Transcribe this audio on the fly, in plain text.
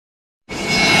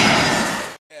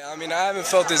I mean, I haven't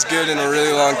felt this good in a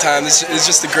really long time. This is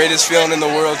just the greatest feeling in the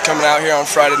world, coming out here on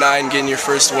Friday night and getting your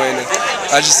first win. And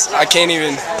I can't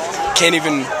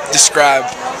even describe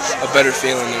a better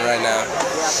feeling than right now.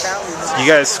 You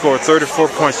guys scored 34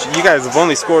 points. You guys have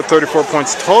only scored 34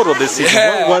 points total this season.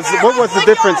 Yeah. What was the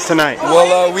difference tonight?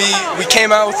 Well, we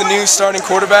came out with a new starting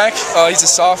quarterback. He's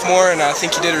a sophomore, and I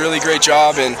think he did a really great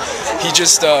job. And he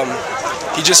just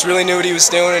really knew what he was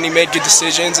doing, and he made good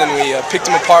decisions. And we picked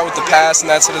him apart with the pass, and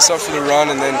that set us up for the run.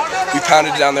 And then we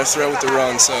pounded down their throat with the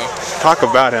run. So talk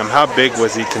about him. How big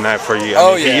was he tonight for you?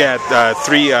 Yeah. He had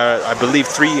three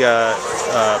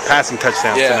passing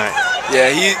touchdowns tonight. Yeah,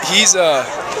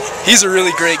 he's a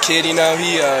really great kid. You know,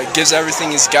 he gives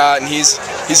everything he's got, and he's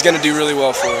going to do really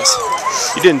well for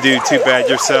us. You didn't do too bad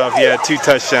yourself. You had 2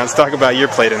 touchdowns. Talk about your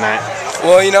play tonight.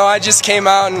 Well, you know, I just came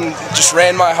out and just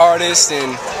ran my hardest,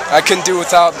 and I couldn't do it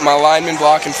without my linemen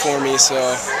blocking for me. So,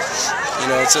 you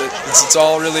know, it's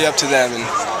all really up to them, and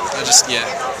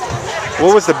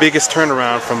What was the biggest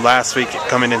turnaround from last week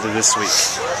coming into this week?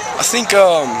 I think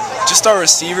just our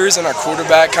receivers and our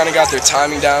quarterback kind of got their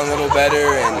timing down a little better,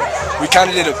 and we kind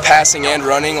of did a passing and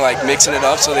running, like mixing it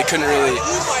up, so they couldn't really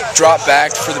drop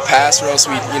back for the pass, or else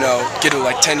we, you know, get a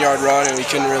like 10-yard run, and we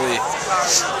couldn't really,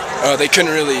 they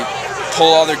couldn't really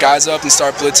pull all their guys up and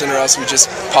start blitzing, or else we just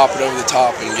pop it over the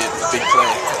top and get a big play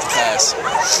at the pass.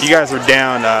 You guys were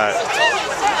down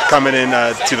coming in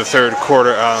to the third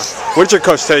quarter. What did your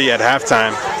coach tell you at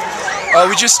halftime?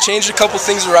 We just changed a couple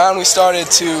things around. We started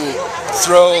to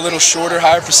throw a little shorter,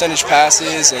 higher percentage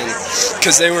passes, and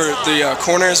because the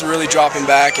corners were really dropping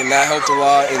back, and that helped a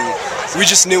lot. And we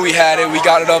just knew we had it. We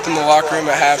got it up in the locker room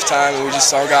at halftime, and we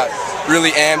just all got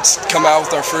really amped to come out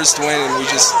with our first win, and we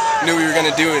just knew we were going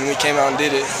to do it, and we came out and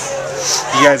did it.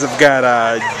 You guys have got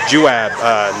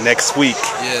Juab next week.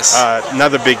 Yes.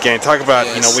 Another big game. Talk about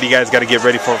what do you guys got to get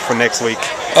ready for next week?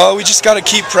 We just got to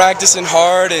keep practicing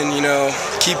hard and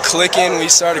keep clicking. We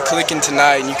started clicking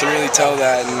tonight, and you can really tell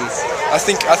that. And I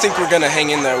think we're gonna hang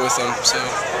in there with them.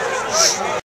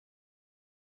 So.